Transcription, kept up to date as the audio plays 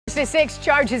6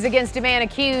 charges against a man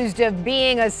accused of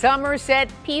being a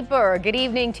Somerset peeper. Good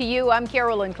evening to you. I'm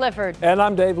Carolyn Clifford. And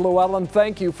I'm Dave Llewellyn.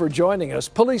 Thank you for joining us.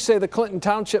 Police say the Clinton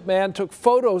Township man took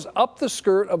photos up the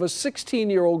skirt of a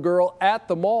 16-year-old girl at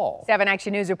the mall. 7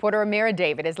 Action News reporter Amira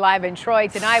David is live in Troy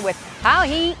tonight with how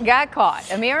he got caught.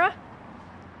 Amira?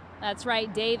 That's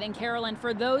right, Dave and Carolyn.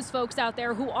 For those folks out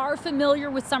there who are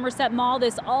familiar with Somerset Mall,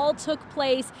 this all took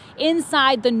place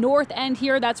inside the north end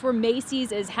here. That's where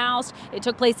Macy's is housed. It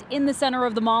took place in the center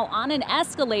of the mall on an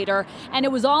escalator, and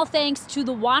it was all thanks to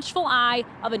the watchful eye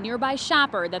of a nearby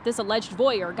shopper that this alleged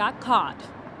voyeur got caught.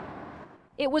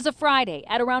 It was a Friday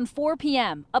at around 4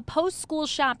 p.m., a post-school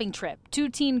shopping trip. 2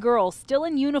 teen girls still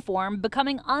in uniform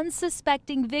becoming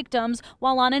unsuspecting victims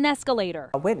while on an escalator.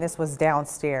 A witness was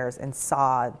downstairs and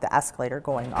saw the escalator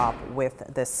going up with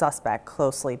the suspect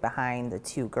closely behind the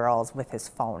 2 girls with his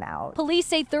phone out. Police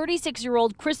say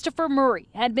 36-year-old Christopher Murray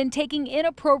had been taking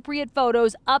inappropriate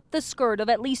photos up the skirt of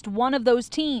at least one of those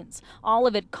teens, all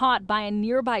of it caught by a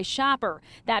nearby shopper.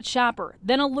 That shopper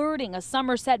then alerting a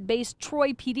Somerset-based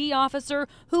Troy PD officer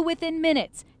who within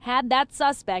minutes had that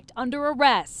suspect under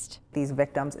arrest. These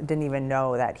victims didn't even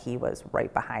know that he was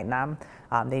right behind them.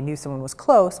 They knew someone was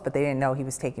close, but they didn't know he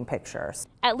was taking pictures.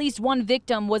 At least one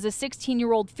victim was a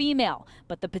 16-year-old female,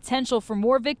 but the potential for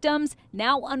more victims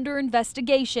now under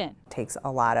investigation. It takes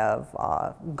a lot of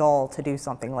gall to do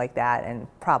something like that, and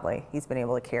probably he's been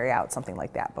able to carry out something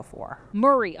like that before.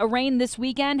 Murray, arraigned this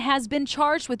weekend, has been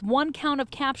charged with 1 count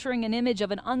of capturing an image of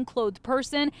an unclothed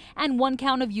person and 1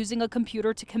 count of using a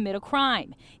computer to commit a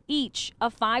crime, each a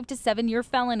 5 to 7 year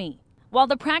felony. While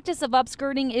the practice of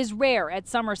upskirting is rare at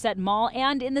Somerset Mall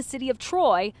and in the city of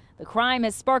Troy, the crime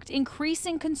has sparked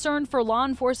increasing concern for law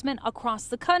enforcement across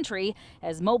the country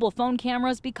as mobile phone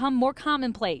cameras become more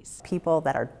commonplace. People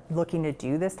that are looking to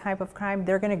do this type of crime,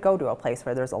 they're going to go to a place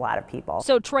where there's a lot of people.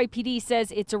 So Troy PD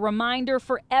says it's a reminder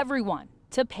for everyone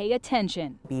to pay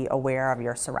attention. Be aware of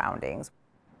your surroundings.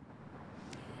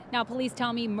 Now, police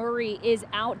tell me Murray is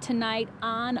out tonight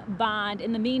on bond.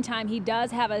 In the meantime, he does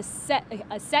have a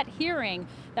set hearing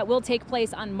that will take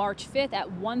place on March 5th at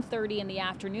 1:30 in the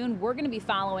afternoon. We're going to be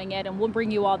following it, and we'll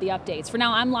bring you all the updates. For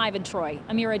now, I'm live in Troy.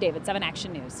 Amira David, 7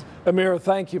 Action News. Amira,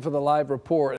 thank you for the live report.